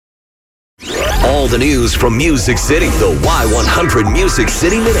All the news from Music City. The Y100 Music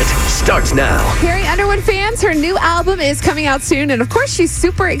City Minute starts now. Carrie Underwood fans, her new album is coming out soon, and of course she's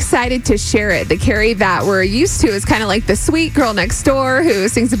super excited to share it. The Carrie that we're used to is kind of like the sweet girl next door who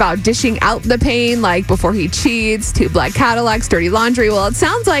sings about dishing out the pain, like Before He Cheats, Two Black Cadillacs, Dirty Laundry. Well, it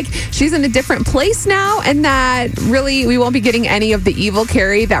sounds like she's in a different place now, and that really we won't be getting any of the evil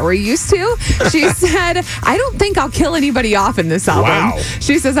Carrie that we're used to. She said, I don't think I'll kill anybody off in this album. Wow.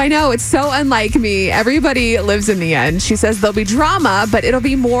 She says, I know, it's so unlike me. Everybody lives in the end. She says there'll be drama, but it'll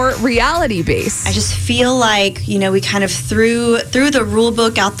be more reality-based. I just feel like, we kind of threw the rule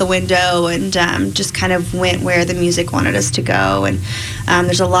book out the window and just kind of went where the music wanted us to go. And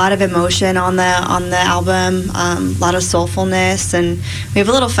there's a lot of emotion on the album, a lot of soulfulness, and we have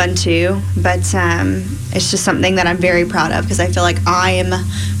a little fun too. But it's just something that I'm very proud of because I feel like I am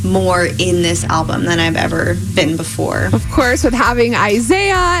more in this album than I've ever been before. Of course, with having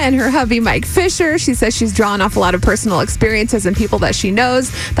Isaiah and her hubby Mike Fisher, she says she's drawn off a lot of personal experiences and people that she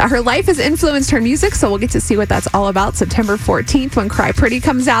knows, that her life has influenced her music. So we'll get to see what that's all about September 14th when Cry Pretty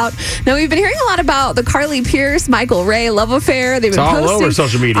comes out. Now, we've been hearing a lot about the Carly Pearce, Michael Ray love affair. They've been all posting over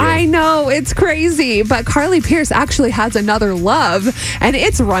social media. I know, it's crazy. But Carly Pearce actually has another love, and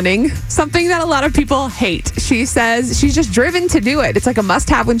it's running, something that a lot of people hate. She says she's just driven to do it. It's like a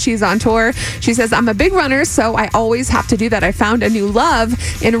must-have when she's on tour. She says, I'm a big runner, so I always have to do that. I found a new love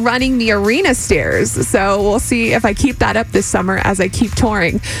in running the arena stairs. So we'll see if I keep that up this summer as I keep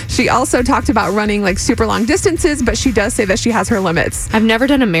touring. She also talked about running like super long distances, but she does say that she has her limits. I've never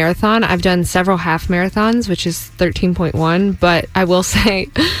done a marathon. I've done several half marathons, which is 13.1, but I will say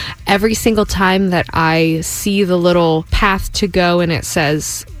every single time that I see the little path to go and it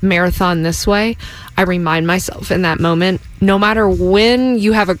says marathon this way, I remind myself in that moment, no matter when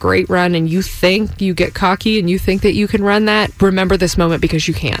you have a great run and you think you get cocky and you think that you can run that, remember this moment because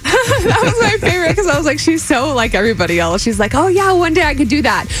you can't. That was my favorite because I was like, she's so like everybody else. She's like, oh yeah, one day I could do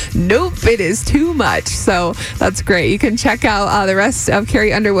that. Nope, it is too much. So that's great. You can check out the rest of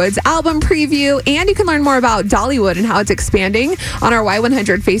Carrie Underwood's album preview, and you can learn more about Dollywood and how it's expanding on our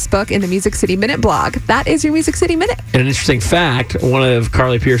Y100 Facebook in the Music City Minute blog. That is your Music City Minute. And an interesting fact, one of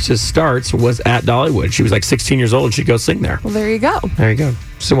Carly Pearce's starts was at Dollywood. She was like 16 years old and she'd go sing there. Well, there you go. There you go.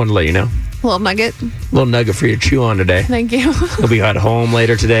 Just wanted to let you know. Little nugget. Little nugget for you to chew on today. Thank you. You'll be at home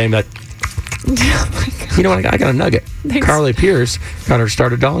later today and be like, Oh my God. you know what? I got a nugget. Thanks. Carly Pearce got her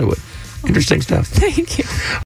start at Dollywood. Interesting stuff. Thank you.